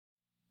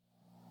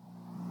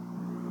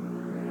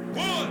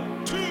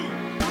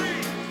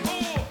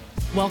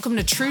Welcome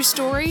to True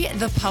Story,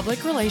 the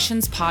public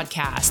relations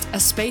podcast, a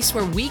space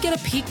where we get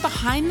a peek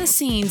behind the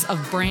scenes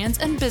of brands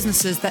and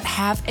businesses that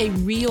have a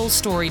real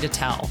story to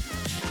tell.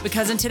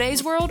 Because in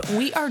today's world,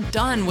 we are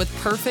done with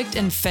perfect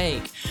and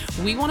fake.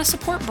 We want to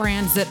support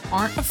brands that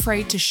aren't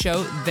afraid to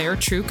show their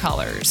true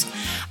colors.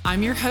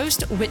 I'm your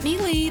host, Whitney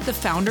Lee, the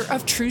founder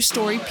of True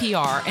Story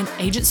PR, an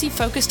agency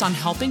focused on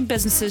helping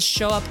businesses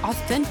show up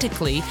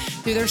authentically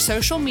through their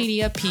social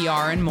media,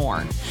 PR, and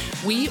more.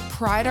 We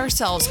pride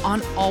ourselves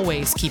on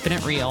always keeping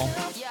it real.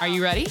 Are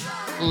you ready?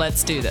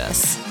 Let's do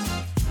this.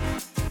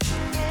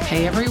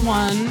 Hey,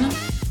 everyone.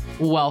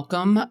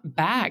 Welcome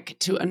back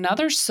to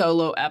another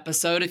solo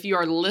episode. If you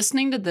are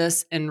listening to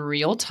this in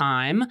real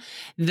time,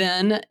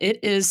 then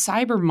it is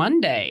Cyber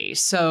Monday.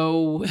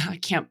 So I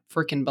can't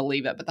freaking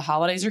believe it, but the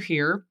holidays are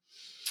here.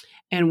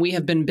 And we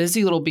have been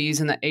busy little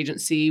bees in the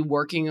agency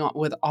working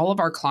with all of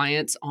our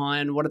clients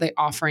on what are they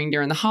offering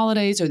during the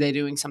holidays? Are they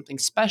doing something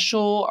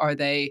special?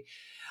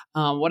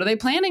 What are they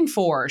planning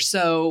for?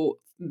 So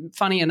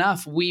funny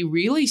enough, we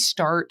really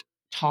start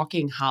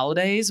talking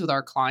holidays with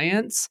our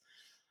clients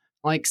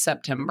like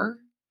September.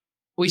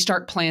 We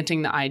start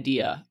planting the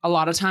idea. A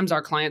lot of times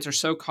our clients are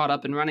so caught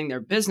up in running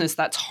their business,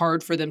 that's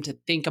hard for them to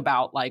think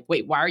about like,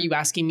 wait, why are you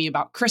asking me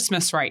about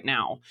Christmas right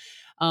now?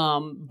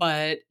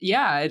 But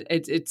yeah,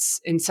 it's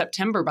in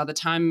September. By the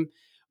time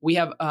we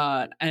have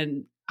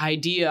an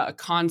idea, a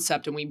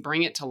concept, and we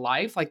bring it to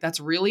life, like that's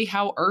really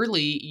how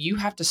early you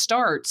have to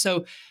start.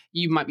 So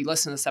you might be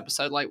listening to this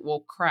episode like,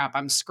 well, crap,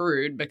 I'm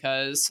screwed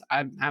because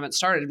I haven't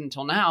started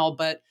until now.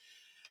 But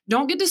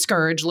don't get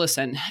discouraged.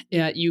 Listen,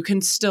 you can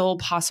still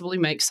possibly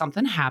make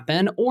something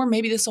happen, or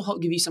maybe this will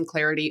help give you some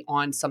clarity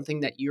on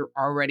something that you're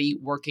already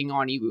working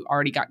on, you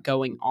already got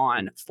going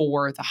on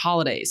for the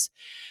holidays.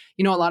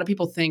 You know, a lot of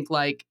people think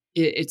like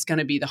it's going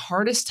to be the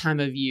hardest time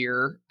of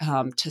year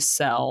to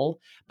sell,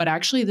 but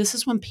actually this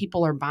is when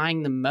people are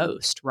buying the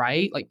most,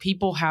 right? Like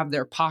people have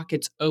their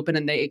pockets open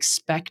and they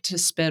expect to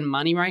spend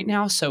money right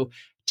now. So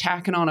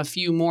tacking on a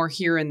few more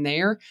here and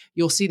there,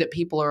 you'll see that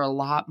people are a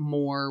lot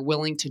more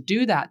willing to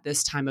do that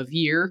this time of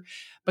year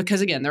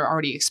because, again, they're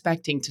already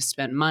expecting to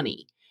spend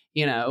money.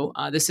 You know,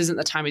 this isn't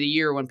the time of the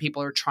year when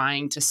people are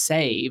trying to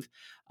save.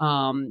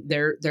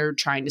 They're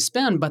trying to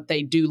spend, but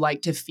they do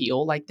like to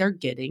feel like they're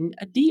getting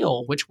a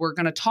deal, which we're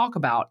going to talk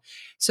about.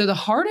 So the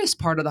hardest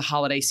part of the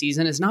holiday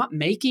season is not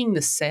making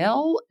the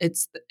sale.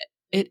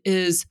 It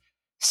is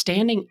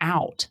standing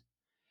out,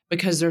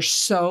 because there's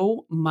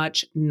so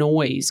much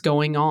noise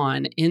going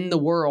on in the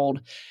world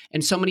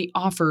and so many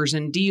offers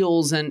and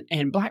deals and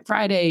Black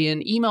Friday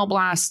and email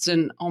blasts.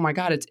 And oh my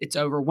God, it's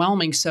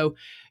overwhelming. So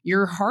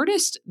your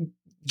hardest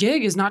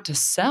gig is not to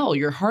sell.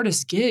 Your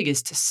hardest gig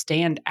is to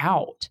stand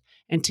out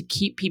and to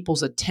keep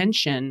people's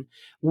attention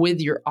with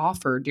your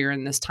offer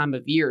during this time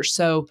of year.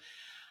 So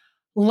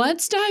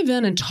let's dive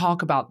in and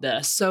talk about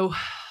this. So,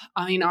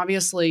 I mean,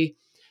 obviously,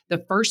 the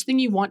first thing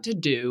you want to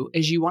do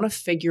is you want to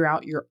figure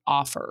out your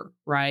offer,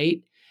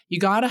 right? You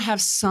got to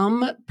have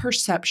some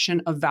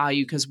perception of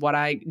value, because what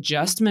I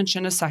just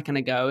mentioned a second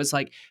ago is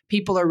like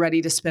people are ready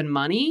to spend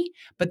money,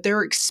 but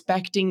they're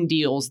expecting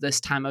deals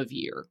this time of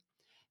year.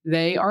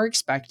 They are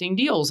expecting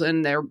deals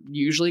and they're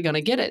usually going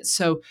to get it.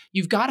 So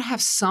you've got to have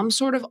some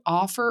sort of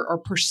offer or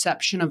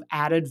perception of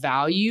added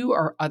value,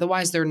 or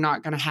otherwise they're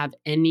not going to have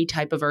any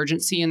type of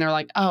urgency. And they're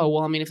like, oh,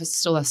 well, I mean, if it's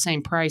still the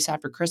same price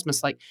after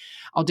Christmas, like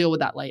I'll deal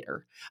with that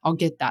later. I'll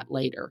get that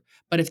later.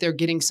 But if they're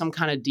getting some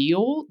kind of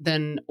deal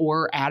then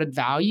or added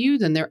value,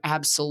 then they're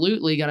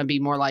absolutely going to be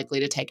more likely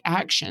to take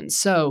action.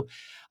 So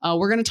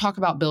we're going to talk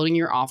about building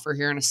your offer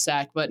here in a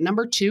sec. But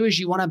number two is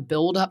you want to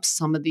build up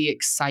some of the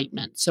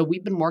excitement. So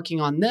we've been working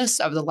on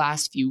this over the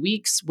last few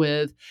weeks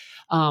with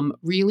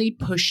really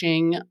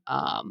pushing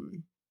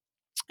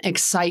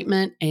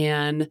excitement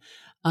and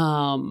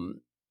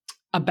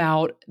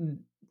about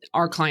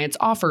our clients'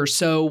 offers.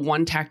 So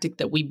one tactic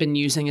that we've been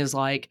using is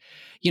like,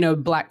 you know,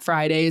 Black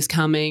Friday is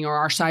coming or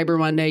our Cyber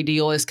Monday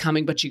deal is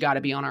coming, but you got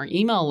to be on our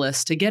email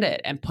list to get it,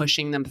 and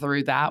pushing them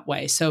through that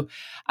way. So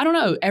I don't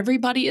know,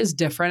 everybody is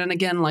different. And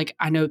again, like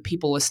I know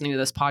people listening to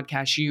this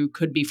podcast, you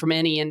could be from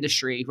any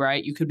industry,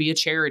 right? You could be a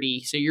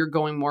charity. So you're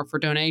going more for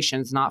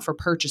donations, not for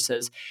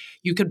purchases.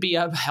 You could be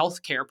a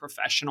healthcare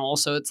professional.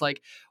 So it's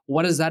like,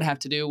 what does that have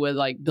to do with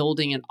like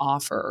building an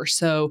offer?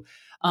 So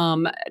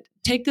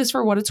take this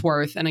for what it's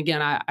worth. And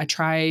again, I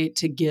try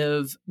to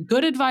give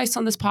good advice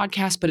on this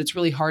podcast, but it's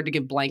really hard to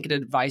give blanket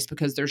advice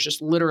because there's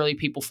just literally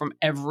people from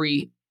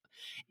every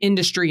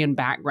industry and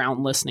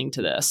background listening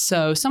to this.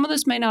 So some of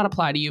this may not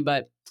apply to you,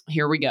 but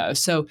here we go.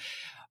 So,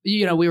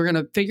 you know, we were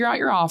going to figure out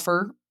your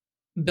offer,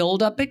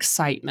 build up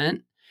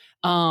excitement,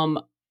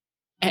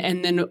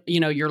 and then, you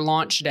know, your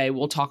launch day,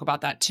 we'll talk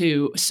about that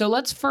too. So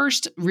let's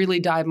first really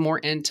dive more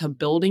into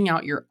building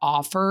out your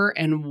offer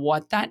and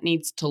what that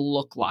needs to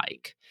look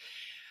like.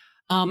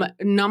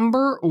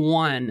 Number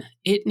one,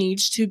 it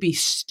needs to be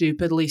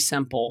stupidly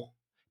simple.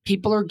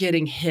 People are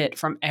getting hit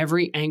from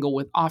every angle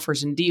with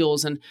offers and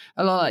deals, and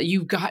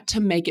you've got to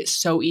make it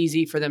so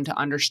easy for them to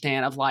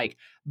understand of like,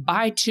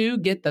 buy two,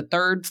 get the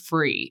third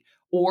free,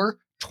 or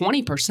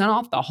 20%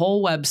 off the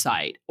whole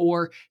website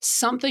or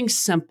something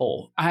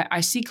simple.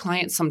 I see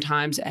clients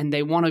sometimes and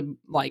they want to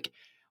like,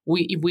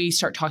 we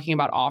start talking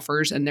about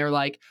offers and they're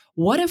like,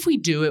 what if we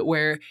do it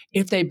where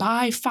if they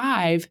buy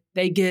 5,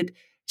 they get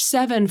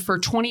 7 for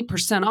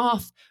 20%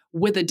 off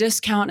with a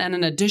discount and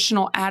an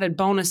additional added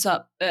bonus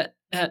up?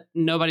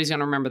 Nobody's going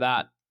to remember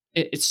that.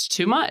 It's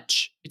too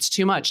much. It's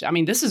too much. I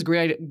mean, this is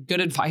good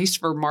advice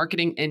for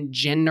marketing in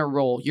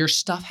general. Your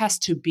stuff has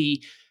to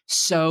be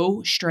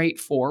so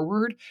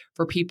straightforward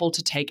for people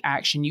to take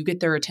action. You get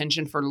their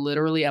attention for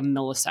literally a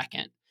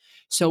millisecond.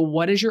 So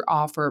what is your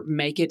offer?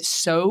 Make it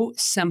so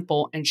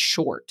simple and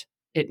short.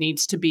 It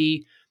needs to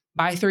be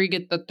buy 3,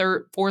 get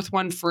the fourth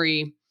one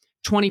free,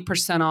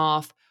 20%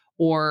 off,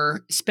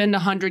 or spend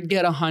 100,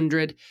 get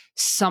 100,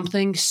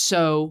 something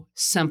so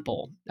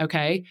simple.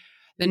 Okay.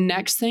 The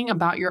next thing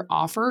about your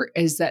offer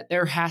is that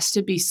there has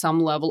to be some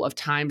level of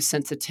time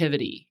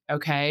sensitivity.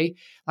 Okay.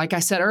 Like I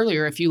said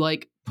earlier, if you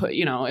like put,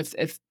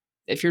 if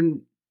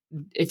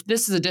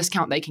this is a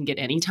discount they can get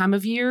any time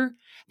of year,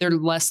 they're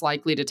less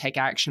likely to take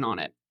action on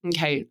it.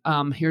 Okay.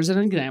 Here's an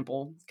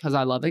example because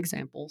I love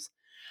examples.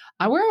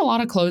 I wear a lot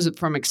of clothes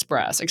from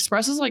Express.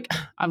 Express is like,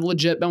 I've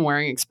legit been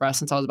wearing Express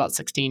since I was about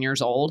 16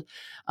 years old.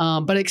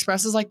 But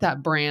Express is like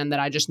that brand that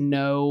I just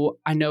know.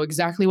 I know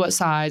exactly what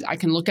size. I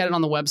can look at it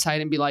on the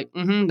website and be like,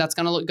 that's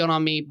going to look good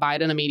on me. Buy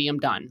it in a medium,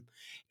 done.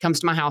 Comes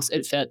to my house,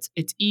 it fits.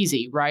 It's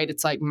easy, right?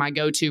 It's like my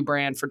go-to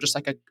brand for just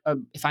like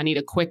if I need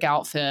a quick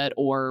outfit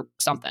or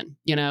something,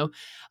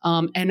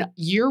 and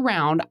year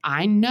round,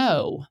 I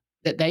know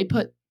that they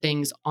put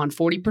things on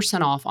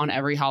 40% off on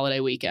every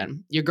holiday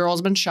weekend. Your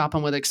girl's been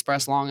shopping with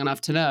Express long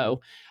enough to know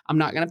I'm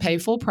not going to pay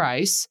full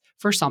price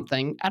for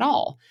something at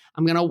all.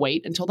 I'm going to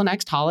wait until the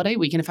next holiday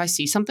weekend. If I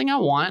see something I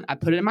want, I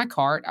put it in my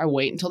cart. I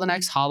wait until the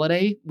next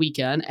holiday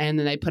weekend, and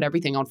then they put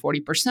everything on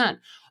 40%,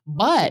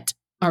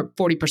 or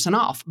 40%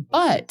 off.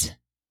 But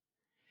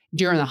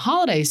during the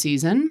holiday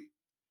season,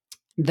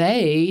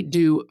 they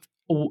do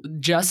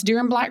just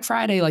during Black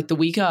Friday, like the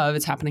week of,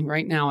 it's happening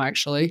right now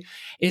actually,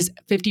 is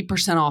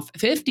 50%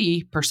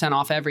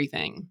 off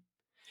everything.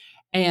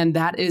 And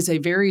that is a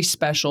very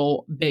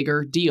special,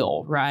 bigger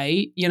deal,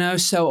 right?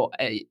 So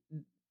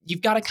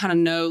you've got to kind of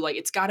know, like,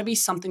 it's got to be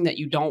something that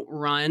you don't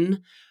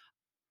run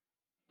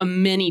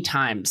many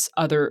times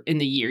other in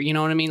the year. You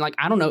know what I mean? Like,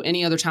 I don't know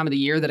any other time of the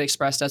year that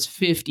Express does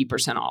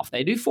 50% off.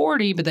 They do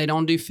 40, but they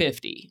don't do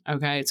 50.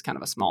 Okay. It's kind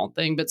of a small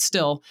thing, but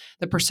still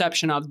the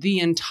perception of the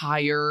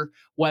entire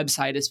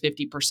website is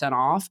 50%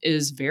 off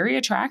is very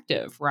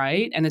attractive,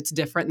 right? And it's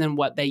different than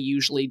what they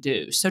usually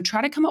do. So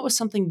try to come up with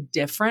something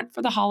different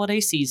for the holiday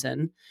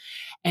season,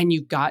 and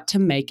you've got to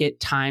make it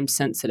time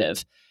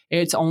sensitive.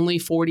 It's only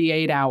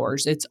 48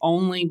 hours. It's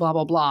only blah,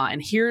 blah, blah.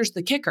 And here's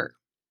the kicker.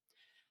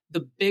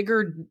 The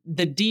bigger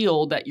the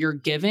deal that you're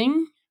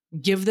giving,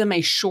 give them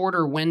a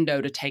shorter window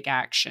to take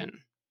action.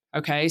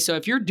 Okay. So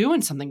if you're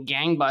doing something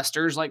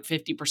gangbusters, like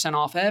 50%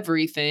 off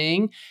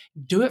everything,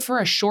 do it for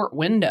a short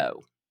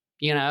window,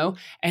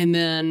 and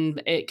then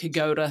it could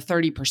go to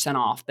 30%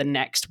 off the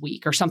next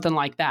week or something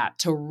like that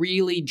to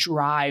really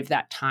drive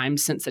that time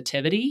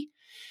sensitivity.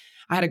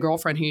 I had a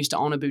girlfriend who used to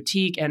own a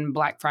boutique, and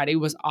Black Friday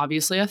was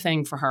obviously a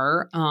thing for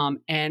her.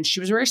 And she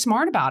was very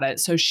smart about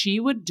it. So she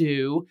would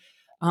do,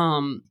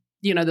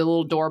 the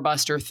little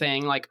doorbuster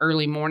thing, like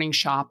early morning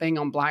shopping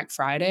on Black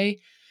Friday,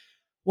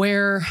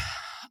 where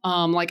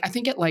I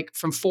think at like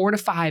from 4 to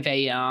 5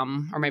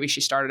 a.m., or maybe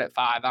she started at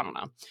 5, I don't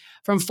know.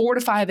 From 4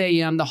 to 5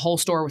 a.m., the whole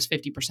store was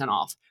 50%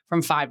 off.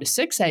 From 5 to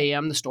 6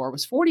 a.m., the store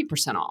was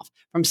 40% off.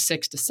 From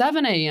 6 to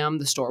 7 a.m.,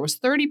 the store was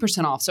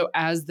 30% off. So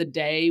as the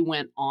day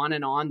went on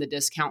and on, the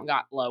discount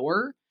got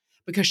lower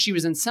because she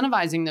was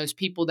incentivizing those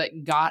people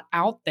that got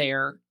out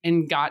there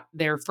and got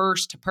there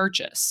first to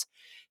purchase.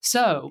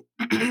 So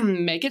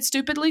make it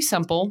stupidly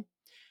simple.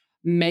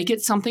 Make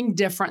it something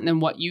different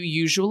than what you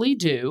usually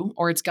do,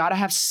 or it's got to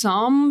have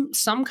some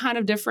kind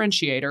of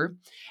differentiator.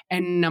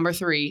 And number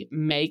 3,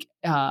 make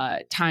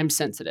time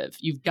sensitive.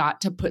 You've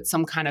got to put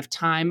some kind of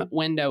time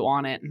window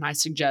on it. And I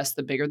suggest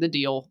the bigger the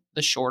deal,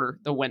 the shorter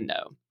the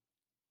window.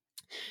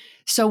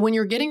 So when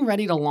you're getting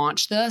ready to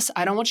launch this,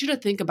 I don't want you to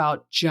think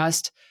about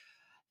just,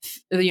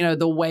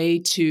 the way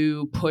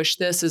to push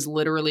this is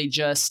literally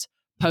just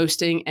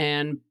posting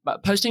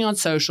on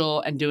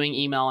social and doing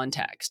email and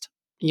text.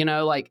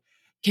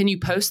 Can you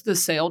post the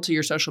sale to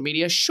your social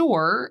media?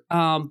 Sure.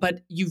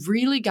 But you've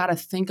really got to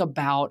think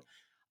about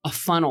a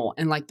funnel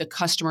and like the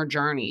customer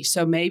journey.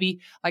 So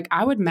maybe like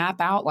I would map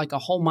out like a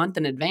whole month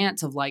in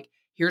advance of like,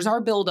 here's our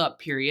build up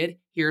period.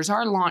 Here's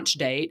our launch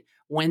date.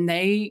 When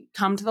they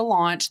come to the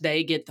launch,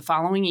 they get the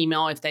following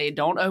email. If they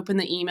don't open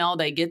the email,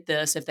 they get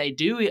this. If they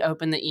do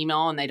open the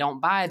email and they don't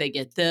buy, they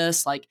get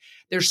this. Like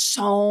there's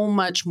so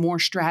much more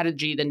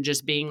strategy than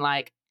just being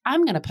like,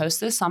 I'm going to post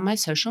this on my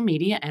social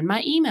media and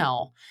my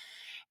email.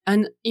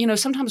 And,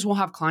 sometimes we'll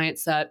have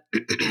clients that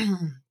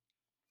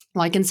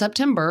like in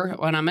September,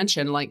 when I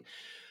mentioned, like,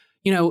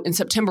 in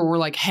September, we're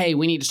like, hey,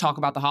 we need to talk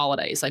about the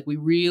holidays. Like, we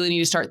really need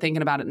to start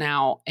thinking about it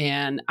now.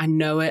 And I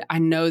know it. I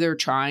know they're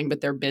trying,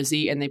 but they're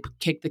busy and they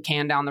kick the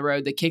can down the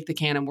road. They kick the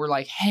can and we're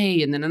like,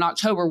 hey. And then in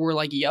October, we're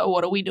like, yo,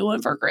 what are we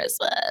doing for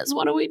Christmas?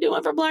 What are we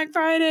doing for Black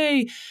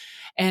Friday?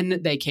 And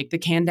they kick the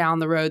can down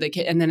the road.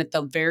 And then at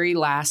the very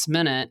last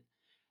minute,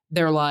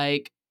 they're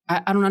like,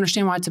 I don't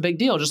understand why it's a big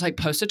deal. Just like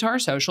post it to our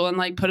social and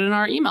like put it in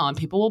our email and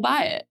people will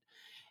buy it.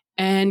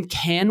 And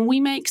can we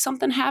make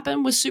something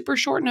happen with super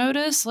short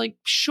notice? Like,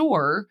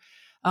 sure.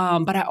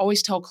 But I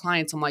always tell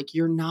clients, I'm like,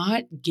 you're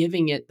not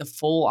giving it the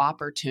full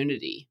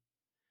opportunity.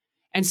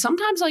 And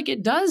sometimes like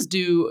it does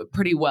do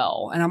pretty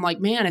well. And I'm like,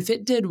 man, if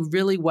it did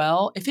really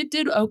well, if it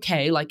did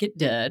okay, like it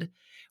did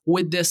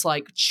with this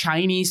like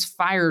Chinese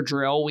fire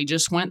drill we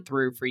just went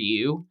through for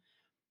you,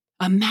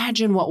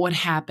 imagine what would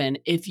happen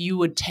if you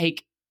would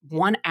take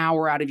 1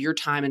 hour out of your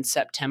time in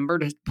September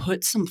to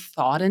put some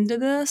thought into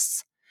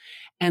this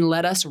and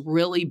let us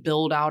really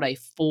build out a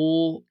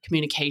full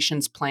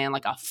communications plan,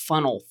 like a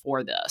funnel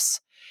for this.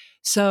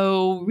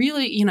 So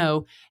really,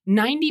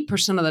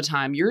 90% of the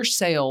time, your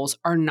sales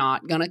are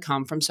not going to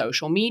come from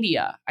social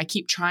media. I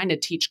keep trying to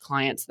teach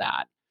clients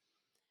that.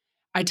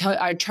 I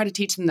try to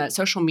teach them that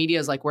social media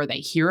is like where they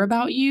hear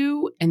about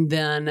you. And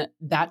then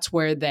that's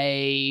where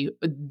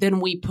then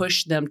we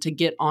push them to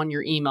get on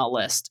your email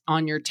list,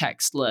 on your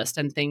text list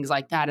and things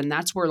like that. And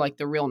that's where like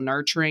the real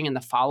nurturing and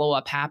the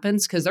follow-up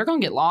happens because they're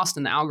going to get lost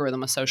in the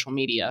algorithm of social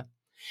media.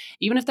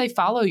 Even if they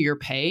follow your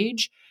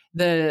page,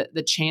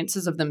 the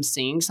chances of them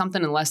seeing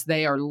something, unless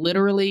they are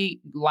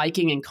literally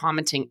liking and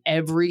commenting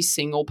every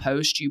single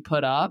post you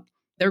put up,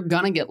 they're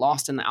going to get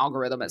lost in the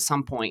algorithm at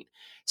some point.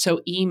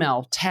 So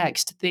email,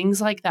 text, things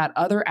like that,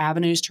 other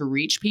avenues to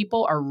reach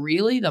people are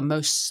really the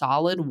most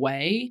solid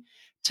way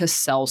to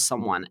sell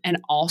someone. And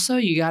also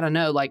you got to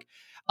know like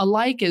a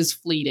like is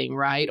fleeting,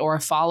 right? Or a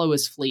follow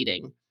is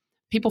fleeting.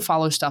 People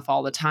follow stuff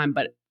all the time,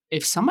 but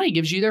if somebody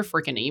gives you their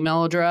freaking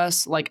email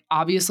address, like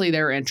obviously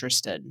they're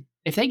interested.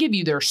 If they give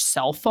you their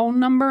cell phone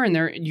number and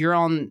they're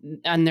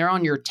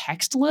on your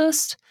text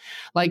list,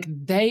 like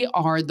they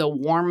are the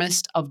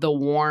warmest of the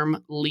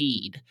warm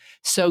lead.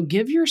 So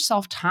give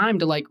yourself time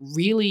to like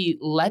really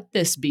let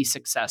this be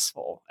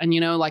successful. And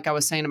like I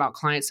was saying about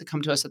clients that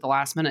come to us at the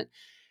last minute,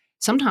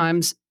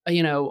 sometimes,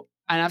 and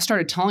I've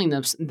started telling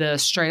them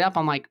this straight up.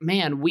 I'm like,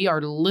 man, we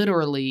are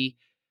literally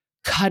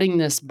cutting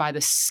this by the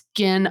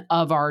skin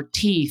of our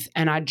teeth.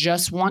 And I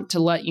just want to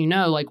let you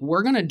know, like,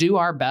 we're going to do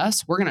our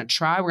best. We're going to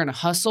try. We're going to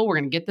hustle. We're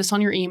going to get this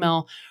on your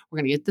email. We're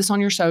going to get this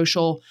on your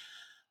social.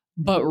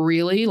 But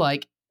really,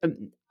 like,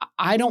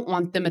 I don't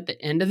want them at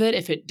the end of it,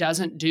 if it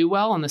doesn't do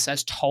well, and this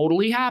has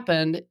totally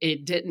happened,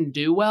 it didn't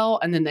do well.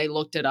 And then they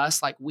looked at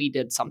us like we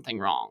did something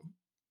wrong.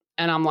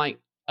 And I'm like,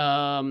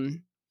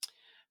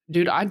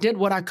 dude, I did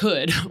what I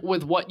could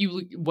with what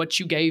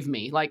you gave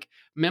me. Like,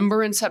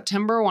 remember in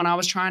September when I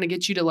was trying to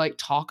get you to like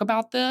talk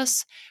about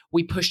this,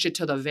 we pushed it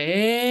to the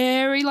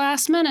very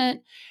last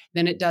minute,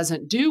 then it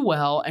doesn't do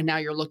well. And now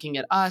you're looking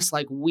at us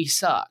like we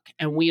suck,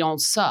 and we don't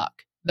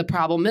suck. The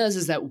problem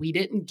is that we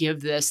didn't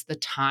give this the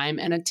time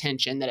and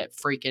attention that it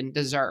freaking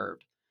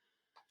deserved.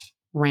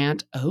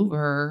 Rant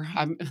over.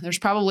 There's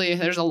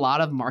a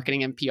lot of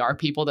marketing and PR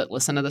people that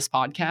listen to this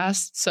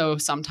podcast. So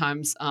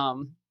sometimes,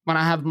 when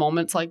I have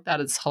moments like that,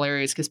 it's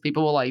hilarious because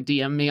people will like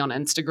DM me on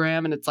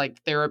Instagram and it's like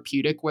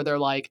therapeutic where they're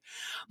like,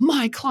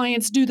 my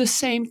clients do the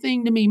same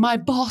thing to me. My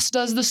boss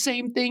does the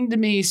same thing to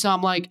me. So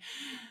I'm like,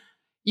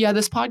 yeah,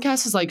 this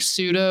podcast is like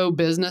pseudo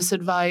business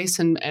advice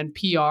and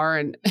PR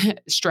and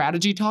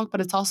strategy talk,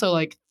 but it's also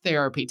like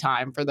therapy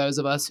time for those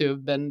of us who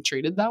have been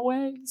treated that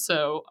way.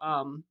 So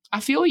I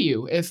feel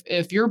you.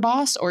 If your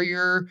boss or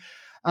your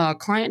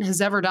client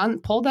has ever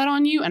pulled that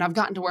on you, and I've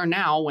gotten to where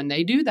now when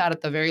they do that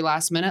at the very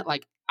last minute,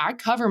 like I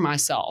cover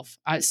myself.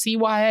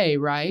 CYA,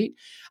 right?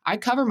 I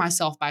cover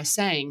myself by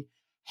saying,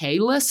 hey,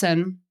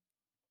 listen,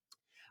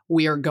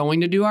 we are going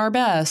to do our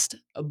best,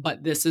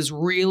 but this is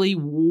really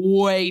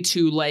way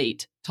too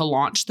late to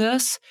launch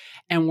this.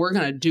 And we're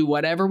going to do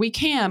whatever we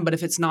can. But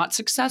if it's not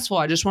successful,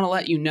 I just want to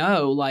let you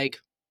know, like,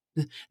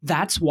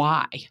 that's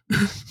why,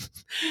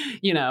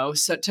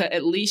 so to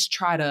at least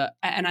try to,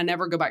 and I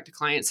never go back to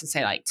clients and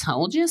say like,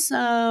 told you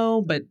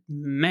so, but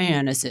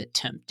man, is it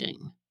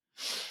tempting,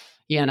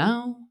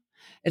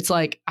 It's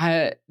like,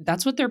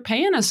 that's what they're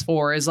paying us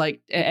for is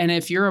like, and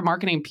if you're a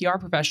marketing PR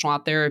professional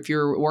out there, if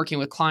you're working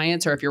with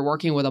clients or if you're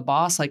working with a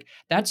boss, like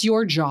that's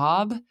your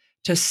job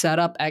to set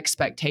up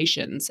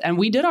expectations. And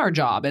we did our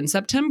job in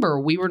September.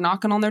 We were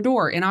knocking on their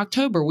door. In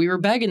October, we were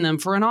begging them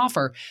for an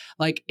offer.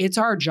 Like it's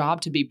our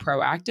job to be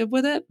proactive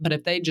with it. But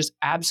if they just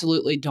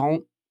absolutely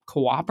don't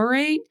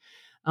cooperate,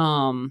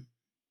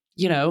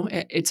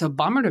 it's a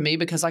bummer to me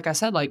because like I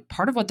said, like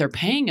part of what they're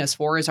paying us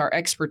for is our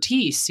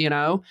expertise,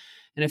 And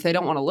if they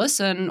don't want to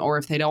listen or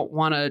if they don't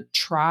want to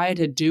try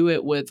to do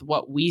it with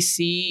what we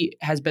see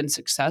has been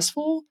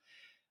successful,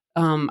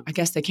 I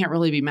guess they can't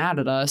really be mad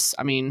at us.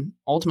 I mean,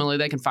 ultimately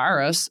they can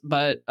fire us,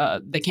 but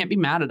they can't be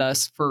mad at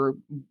us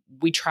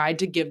we tried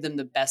to give them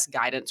the best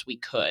guidance we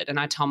could. And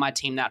I tell my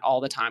team that all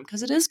the time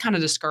because it is kind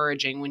of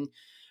discouraging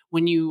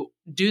when you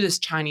do this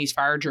Chinese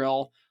fire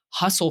drill,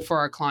 hustle for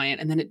our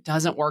client, and then it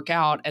doesn't work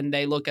out and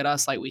they look at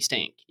us like we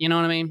stink. You know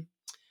what I mean?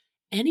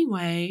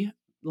 Anyway,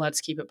 let's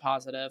keep it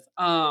positive.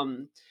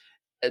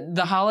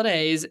 The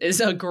holidays is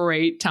a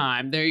great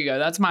time. There you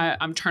go.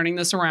 I'm turning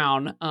this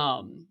around.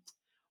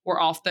 We're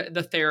off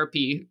the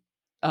therapy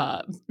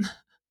uh,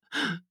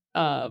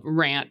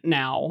 rant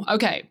now.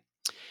 Okay.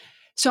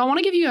 So I want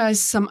to give you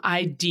guys some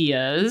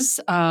ideas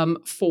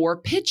for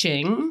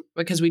pitching,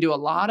 because we do a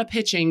lot of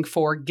pitching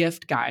for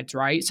gift guides,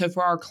 right? So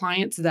for our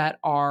clients that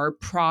are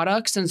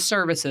products and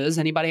services,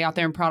 anybody out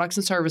there in products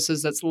and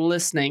services that's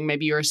listening,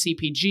 maybe you're a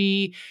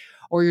CPG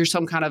or you're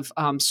some kind of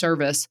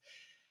service.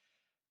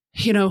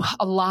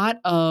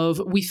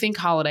 We think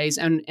holidays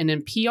and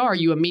in PR,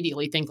 you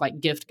immediately think like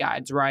gift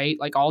guides, right?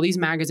 Like all these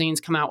magazines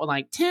come out with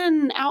like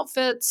 10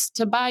 outfits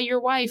to buy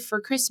your wife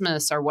for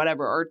Christmas or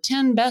whatever, or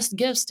 10 best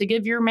gifts to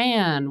give your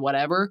man,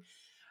 whatever.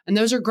 And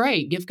those are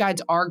great. Gift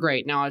guides are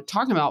great. Now,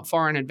 talking about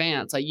far in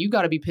advance, like you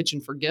got to be pitching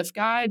for gift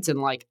guides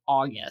in like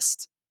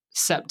August,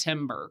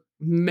 September,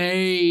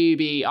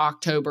 maybe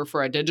October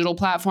for a digital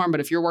platform.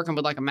 But if you're working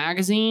with like a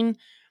magazine,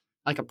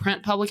 like a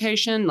print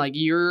publication, like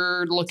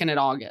you're looking at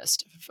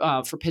August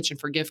for pitching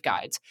for gift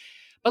guides.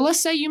 But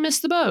let's say you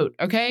missed the boat.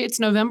 Okay. It's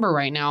November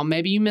right now.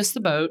 Maybe you missed the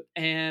boat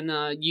and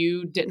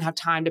you didn't have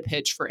time to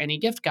pitch for any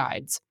gift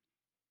guides.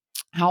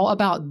 How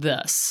about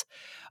this?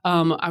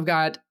 I've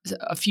got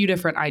a few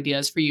different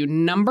ideas for you.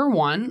 Number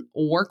one,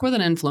 work with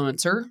an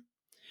influencer.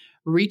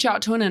 Reach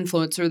out to an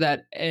influencer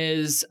that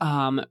is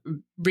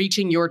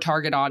reaching your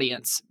target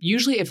audience.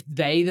 Usually if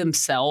they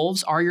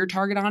themselves are your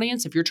target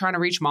audience, if you're trying to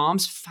reach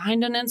moms,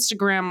 find an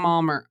Instagram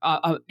mommer,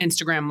 an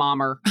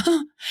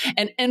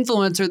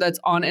influencer that's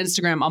on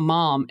Instagram, a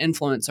mom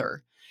influencer.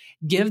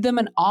 Give them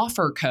an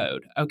offer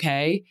code,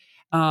 okay?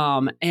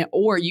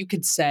 Or you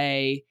could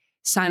say,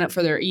 sign up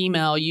for their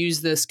email, use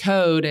this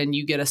code, and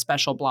you get a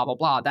special blah, blah,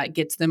 blah. That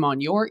gets them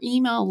on your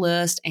email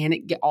list, and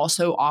it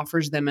also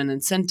offers them an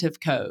incentive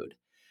code.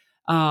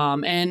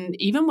 And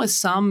even with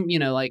some,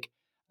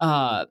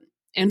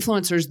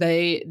 influencers,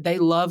 they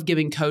love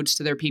giving codes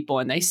to their people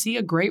and they see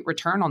a great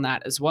return on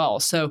that as well.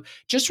 So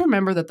just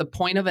remember that the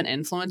point of an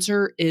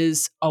influencer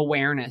is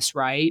awareness,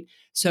 right?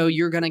 So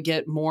you're going to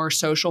get more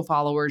social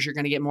followers, you're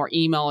going to get more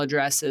email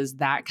addresses,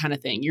 that kind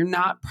of thing. You're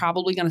not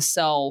probably going to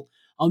sell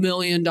 $1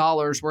 million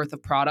worth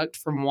of product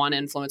from one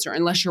influencer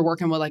unless you're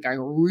working with like a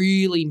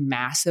really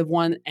massive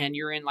one and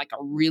you're in like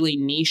a really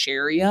niche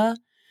area.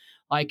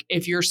 Like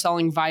if you're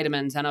selling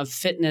vitamins and a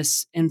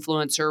fitness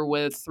influencer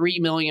with 3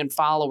 million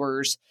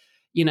followers,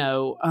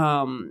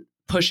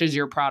 pushes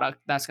your product,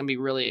 that's going to be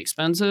really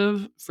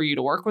expensive for you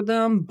to work with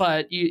them.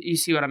 But you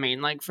see what I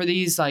mean? Like for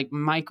these like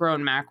micro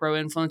and macro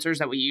influencers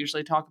that we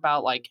usually talk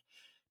about, like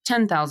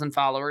 10,000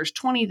 followers,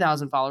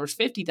 20,000 followers,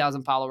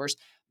 50,000 followers,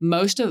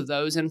 most of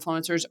those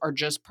influencers are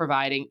just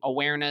providing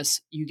awareness.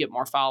 You get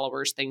more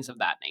followers, things of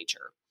that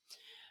nature.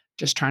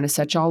 Just trying to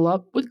set y'all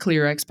up with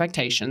clear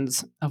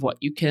expectations of what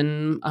you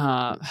can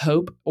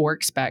hope or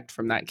expect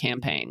from that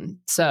campaign.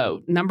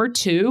 So number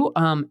two,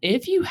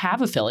 if you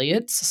have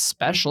affiliates,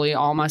 especially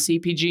all my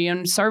CPG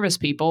and service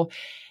people,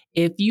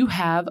 if you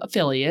have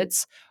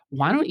affiliates,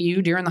 why don't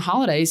you during the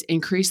holidays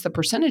increase the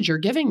percentage you're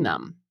giving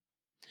them?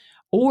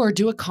 Or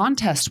do a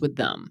contest with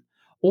them?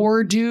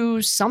 Or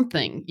do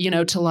something,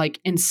 to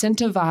like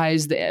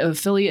incentivize the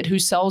affiliate who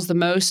sells the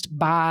most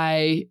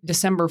by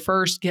December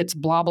 1st gets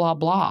blah, blah,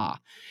 blah.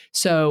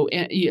 So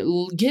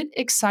get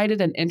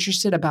excited and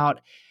interested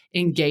about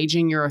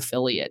engaging your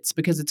affiliates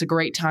because it's a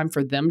great time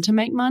for them to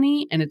make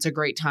money and it's a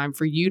great time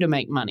for you to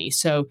make money.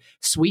 So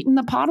sweeten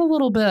the pot a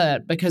little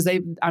bit because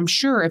I'm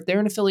sure if they're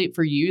an affiliate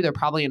for you, they're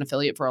probably an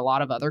affiliate for a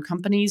lot of other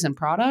companies and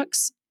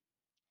products.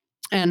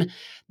 And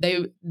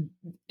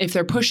if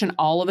they're pushing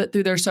all of it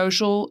through their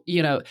social,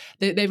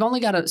 they've only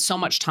got so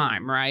much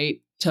time,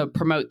 right, to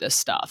promote this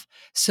stuff.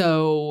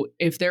 So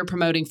if they're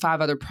promoting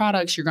 5 other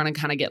products, you're going to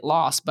kind of get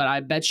lost. But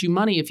I bet you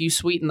money if you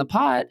sweeten the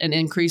pot and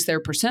increase their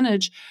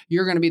percentage,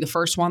 you're going to be the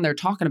first one they're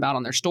talking about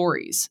on their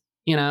stories,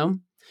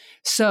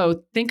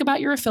 So think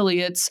about your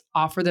affiliates,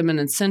 offer them an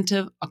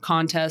incentive, a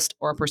contest,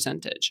 or a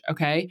percentage,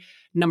 okay?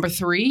 Number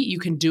 3, you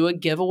can do a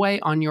giveaway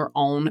on your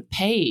own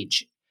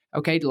page.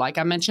 Okay, like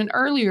I mentioned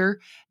earlier,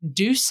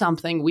 do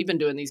something. We've been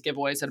doing these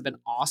giveaways that have been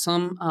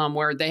awesome,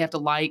 where they have to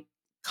like,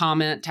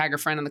 comment, tag a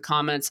friend in the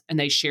comments, and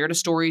they share the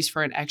stories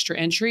for an extra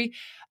entry.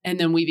 And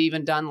then we've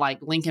even done like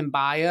link in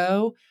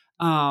bio.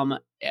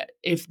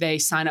 If they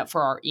sign up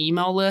for our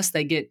email list,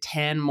 they get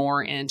 10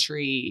 more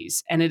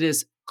entries, and it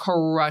is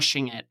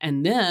crushing it.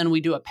 And then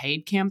we do a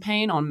paid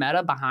campaign on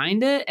Meta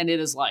behind it, and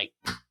it is like,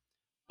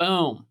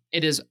 boom,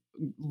 it is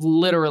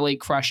literally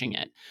crushing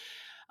it.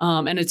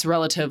 And it's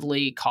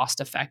relatively cost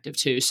effective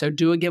too. So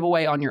do a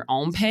giveaway on your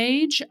own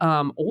page.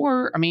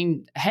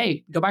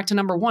 Hey, go back to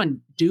number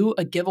 1, do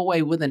a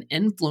giveaway with an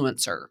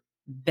influencer.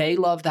 They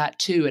love that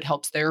too. It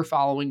helps their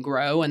following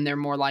grow and they're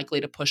more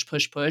likely to push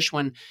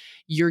when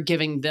you're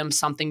giving them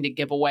something to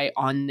give away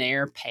on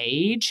their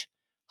page.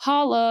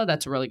 Holla,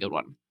 that's a really good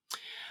one.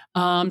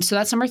 So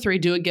that's number 3,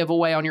 do a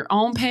giveaway on your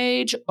own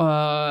page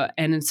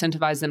and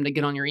incentivize them to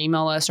get on your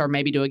email list, or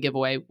maybe do a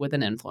giveaway with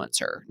an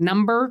influencer.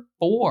 Number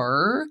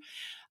 4,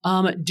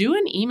 do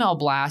an email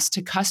blast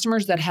to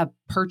customers that have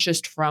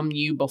purchased from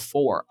you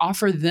before.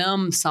 Offer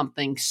them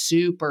something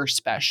super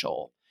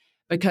special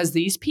because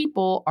these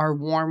people are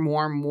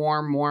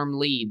warm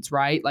leads,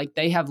 right? Like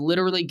they have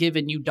literally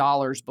given you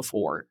dollars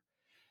before.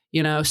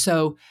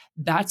 So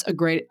that's a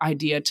great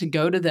idea to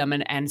go to them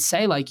and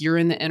say, like, you're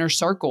in the inner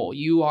circle.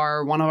 You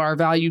are one of our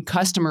valued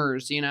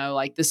customers.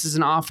 Like this is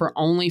an offer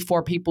only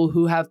for people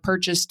who have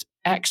purchased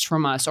X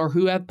from us or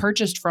who have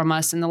purchased from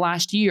us in the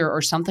last year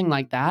or something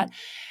like that.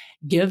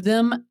 Give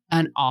them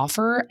an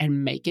offer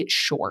and make it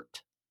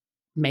short.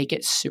 Make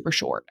it super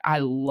short. I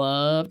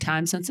love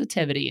time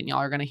sensitivity, and y'all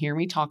are going to hear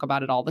me talk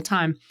about it all the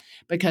time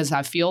because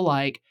I feel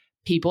like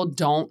people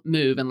don't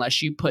move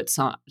unless you put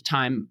some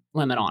time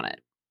limit on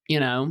it.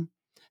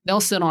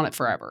 They'll sit on it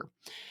forever.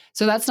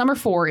 So that's number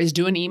 4, is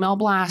do an email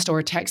blast or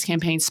a text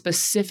campaign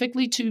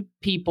specifically to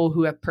people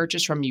who have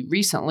purchased from you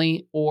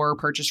recently or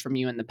purchased from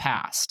you in the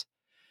past.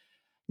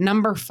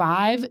 Number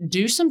 5,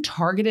 do some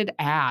targeted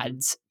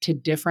ads to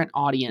different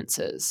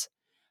audiences.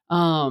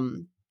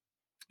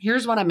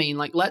 Here's what I mean.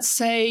 Like, let's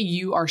say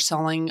you are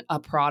selling a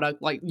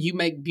product, like you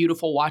make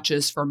beautiful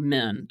watches for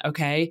men.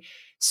 Okay.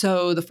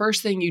 So the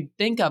first thing you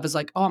think of is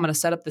like, oh, I'm going to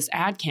set up this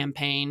ad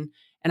campaign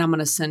and I'm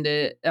going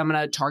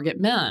to target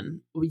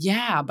men. Well,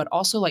 yeah. But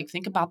also like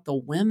think about the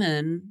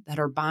women that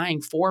are buying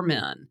for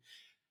men.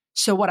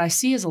 So what I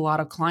see is a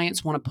lot of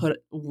clients want to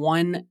put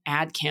one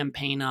ad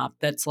campaign up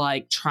that's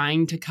like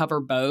trying to cover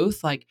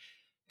both. Like,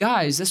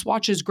 guys, this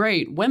watch is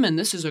great. Women,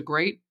 this is a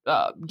great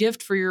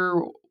gift for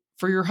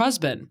your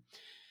husband.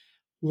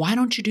 Why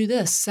don't you do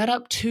this? Set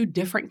up 2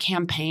 different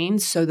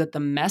campaigns so that the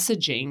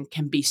messaging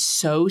can be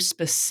so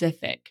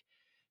specific.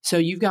 So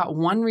you've got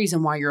one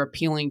reason why you're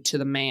appealing to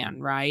the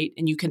man, right?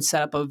 And you can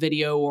set up a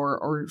video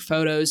or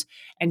photos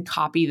and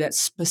copy that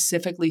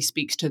specifically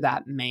speaks to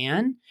that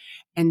man.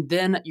 And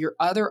then your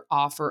other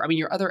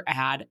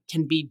ad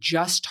can be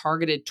just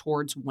targeted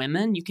towards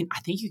women. I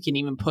think you can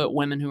even put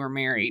women who are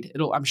married.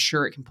 I'm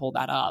sure it can pull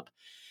that up.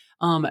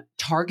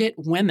 Target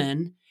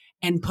women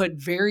and put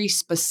very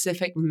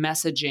specific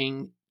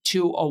messaging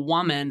to a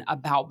woman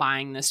about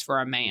buying this for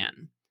a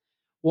man.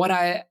 What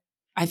I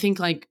think,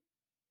 like,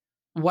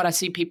 what I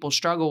see people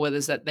struggle with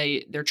is that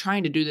they're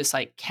trying to do this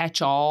like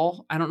catch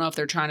all. I don't know if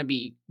they're trying to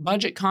be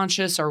budget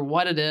conscious or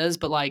what it is,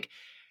 but like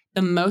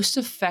the most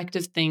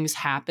effective things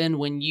happen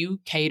when you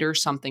cater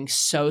something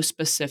so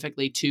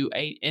specifically to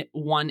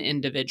one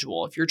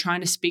individual. If you're trying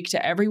to speak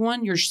to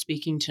everyone, you're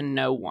speaking to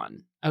no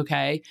one.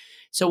 Okay.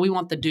 So we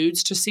want the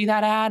dudes to see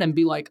that ad and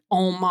be like,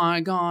 oh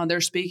my God,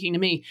 they're speaking to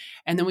me.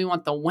 And then we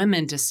want the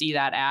women to see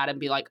that ad and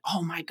be like,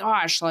 oh my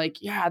gosh,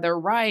 like, yeah, they're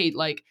right.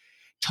 Like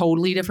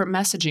totally different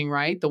messaging,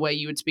 right? The way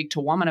you would speak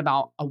to a woman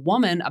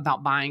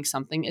about buying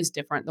something is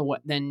different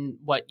than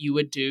what you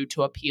would do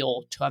to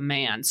appeal to a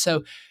man.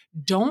 So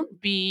don't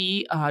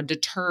be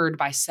deterred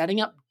by setting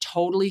up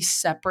totally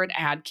separate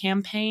ad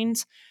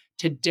campaigns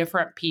to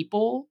different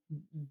people,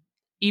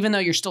 even though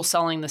you're still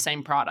selling the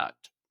same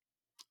product.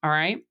 All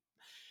right.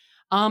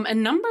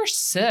 And number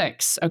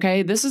 6,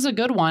 okay, this is a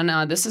good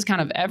one. This is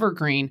kind of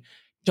evergreen.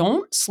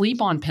 Don't sleep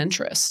on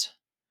Pinterest.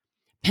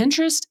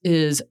 Pinterest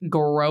is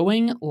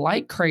growing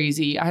like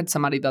crazy. I had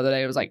somebody the other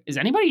day who was like, is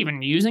anybody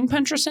even using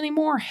Pinterest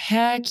anymore?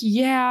 Heck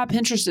yeah,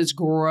 Pinterest is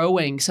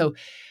growing. So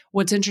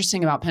what's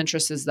interesting about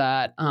Pinterest is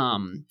that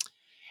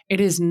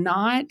it is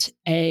not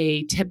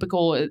a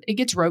typical, it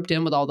gets roped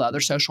in with all the other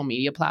social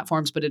media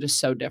platforms, but it is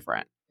so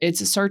different.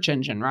 It's a search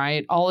engine,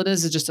 right? All it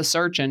is just a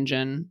search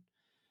engine,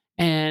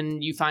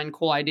 and you find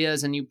cool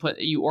ideas and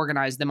you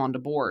organize them onto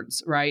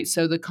boards, right?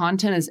 So the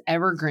content is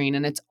evergreen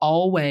and it's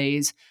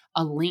always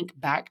a link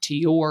back to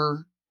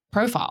your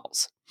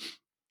profiles.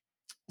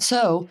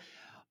 So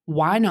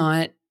why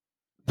not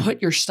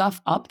put your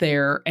stuff up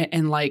there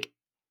and like,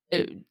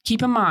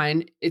 keep in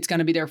mind, it's going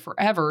to be there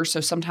forever. So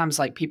sometimes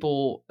like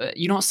people,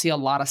 you don't see a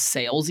lot of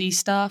salesy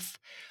stuff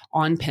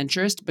on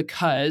Pinterest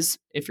because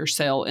if your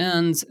sale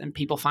ends and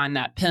people find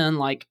that pin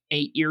like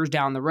 8 years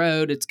down the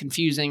road, it's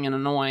confusing and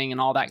annoying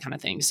and all that kind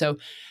of thing. So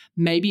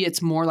maybe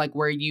it's more like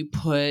where you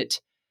put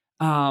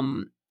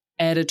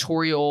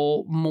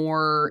editorial,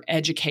 more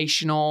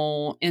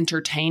educational,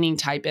 entertaining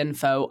type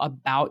info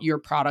about your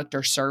product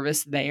or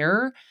service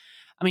there.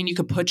 I mean, you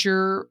could put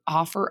your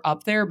offer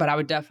up there, but I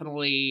would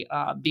definitely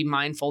be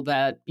mindful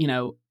that,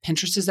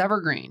 Pinterest is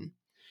evergreen.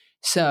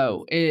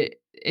 So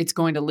it's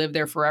going to live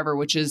there forever,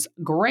 which is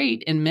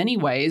great in many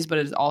ways, but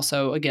it's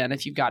also, again,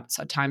 if you've got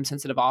a time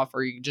sensitive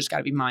offer, you just got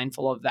to be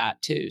mindful of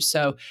that too.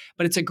 So,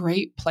 but it's a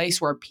great place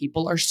where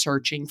people are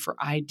searching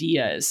for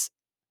ideas.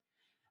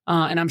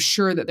 And I'm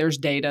sure that there's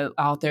data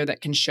out there that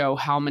can show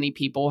how many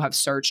people have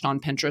searched on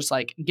Pinterest,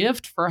 like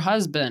gift for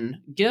husband,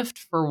 gift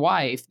for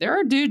wife. There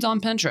are dudes on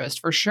Pinterest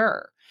for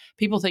sure.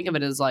 People think of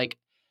it as like,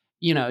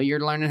 you're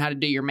learning how to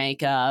do your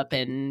makeup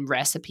and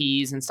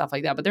recipes and stuff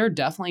like that. But there are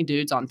definitely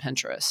dudes on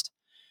Pinterest.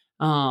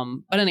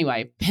 But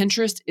anyway,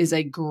 Pinterest is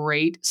a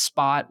great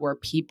spot where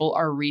people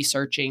are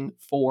researching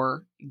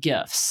for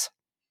gifts.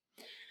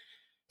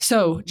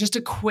 So just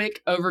a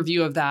quick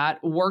overview of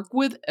that. Work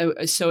with,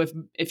 so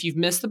if you've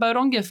missed the boat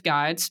on gift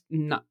guides,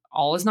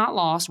 all is not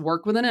lost.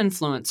 Work with an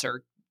influencer,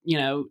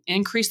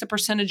 increase the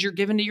percentage you're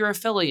giving to your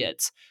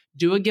affiliates,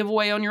 do a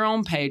giveaway on your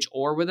own page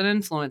or with an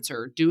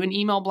influencer, do an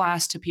email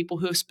blast to people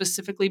who have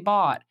specifically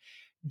bought,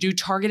 do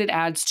targeted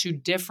ads to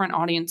different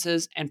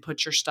audiences, and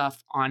put your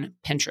stuff on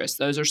Pinterest.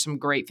 Those are some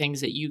great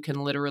things that you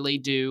can literally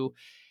do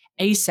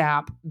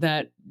ASAP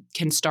that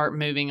can start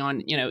moving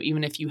on,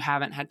 even if you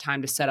haven't had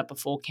time to set up a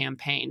full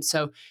campaign.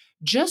 So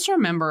just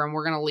remember, and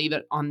we're going to leave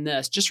it on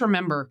this, just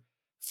remember,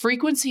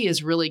 frequency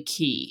is really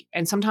key.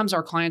 And sometimes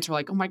our clients are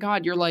like, oh my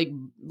God, you're like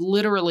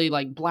literally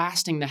like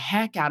blasting the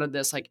heck out of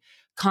this, like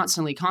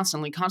constantly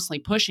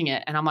pushing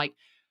it. And I'm like,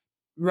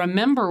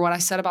 remember what I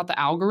said about the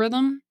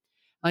algorithm?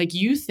 Like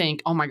you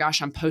think, oh my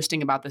gosh, I'm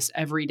posting about this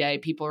every day.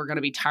 People are going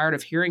to be tired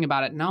of hearing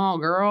about it. No,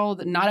 girl,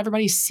 not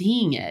everybody's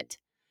seeing it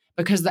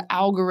because the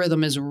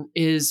algorithm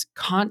is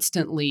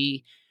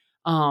constantly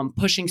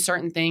pushing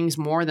certain things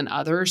more than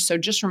others. So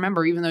just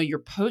remember, even though you're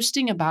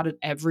posting about it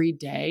every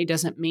day,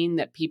 doesn't mean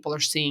that people are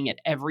seeing it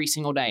every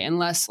single day.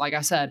 Unless, like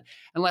I said,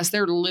 unless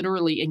they're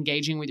literally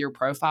engaging with your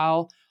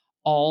profile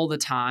all the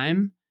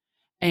time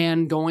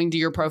and going to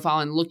your profile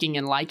and looking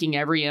and liking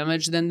every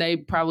image, then they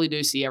probably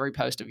do see every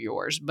post of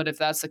yours. But if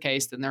that's the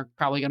case, then they're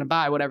probably going to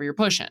buy whatever you're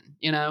pushing,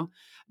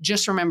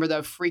 Just remember,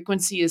 though,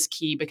 frequency is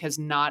key because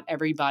not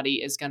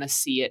everybody is going to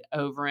see it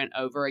over and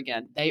over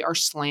again. They are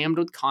slammed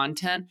with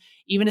content.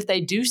 Even if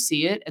they do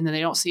see it and then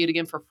they don't see it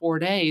again for 4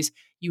 days,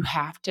 you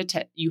have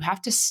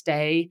to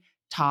stay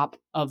top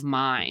of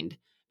mind.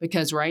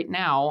 Because right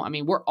now, I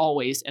mean, we're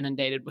always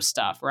inundated with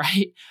stuff,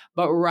 right?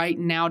 But right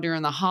now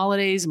during the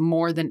holidays,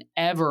 more than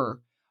ever,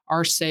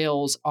 our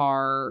sales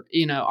are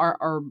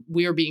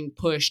we are being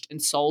pushed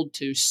and sold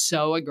to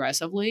so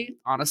aggressively.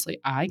 Honestly,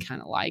 I kind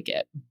of like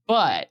it,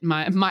 but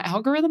my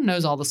algorithm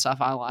knows all the stuff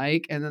I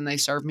like. And then they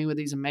serve me with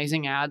these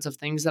amazing ads of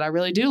things that I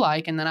really do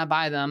like. And then I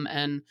buy them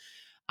and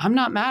I'm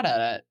not mad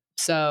at it.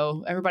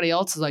 So everybody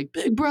else is like,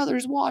 Big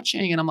Brother's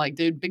watching. And I'm like,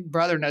 dude, Big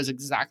Brother knows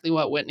exactly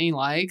what Whitney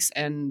likes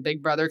and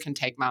Big Brother can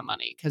take my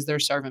money because they're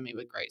serving me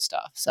with great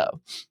stuff.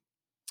 So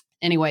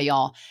anyway,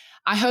 y'all,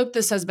 I hope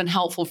this has been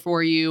helpful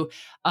for you,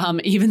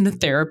 even the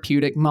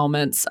therapeutic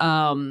moments.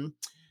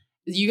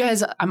 You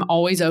guys, I'm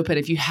always open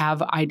if you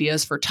have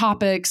ideas for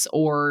topics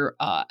or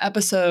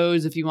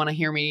episodes, if you want to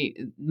hear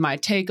my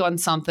take on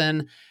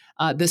something.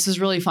 This is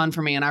really fun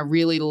for me, and I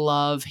really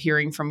love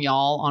hearing from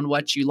y'all on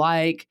what you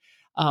like,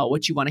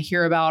 what you want to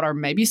hear about, or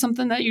maybe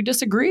something that you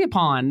disagree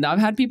upon. I've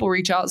had people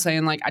reach out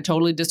saying like, I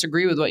totally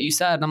disagree with what you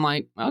said. And I'm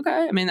like,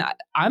 okay. I mean,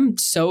 I'm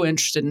so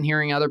interested in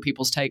hearing other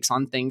people's takes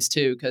on things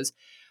too, because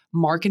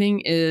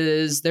marketing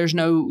there's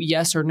no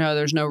yes or no,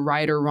 there's no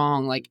right or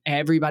wrong. Like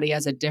everybody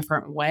has a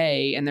different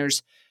way. And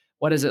there's,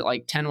 what is it,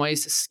 like 10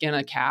 ways to skin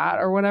a cat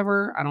or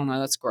whatever? I don't know.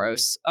 That's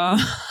gross.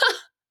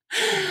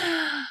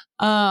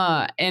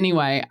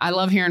 Anyway, I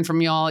love hearing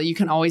from y'all. You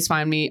can always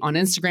find me on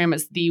Instagram.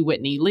 It's the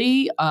Whitney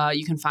Lee.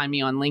 You can find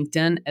me on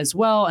LinkedIn as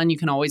well. And you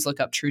can always look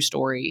up True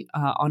Story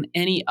on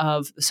any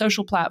of the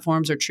social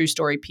platforms or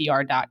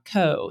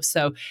truestorypr.co.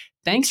 So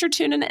thanks for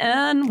tuning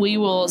in. We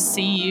will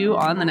see you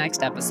on the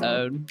next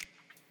episode.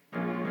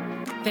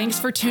 Thanks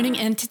for tuning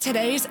in to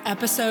today's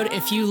episode.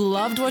 If you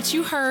loved what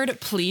you heard,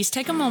 please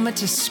take a moment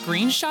to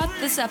screenshot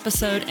this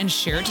episode and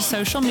share it to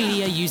social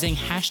media using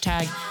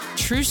hashtag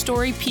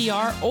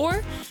TrueStoryPR,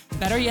 or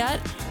better yet,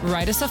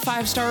 write us a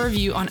 5-star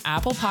review on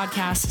Apple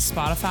Podcasts,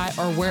 Spotify,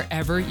 or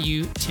wherever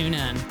you tune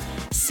in.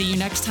 See you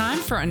next time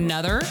for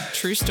another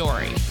True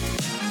Story.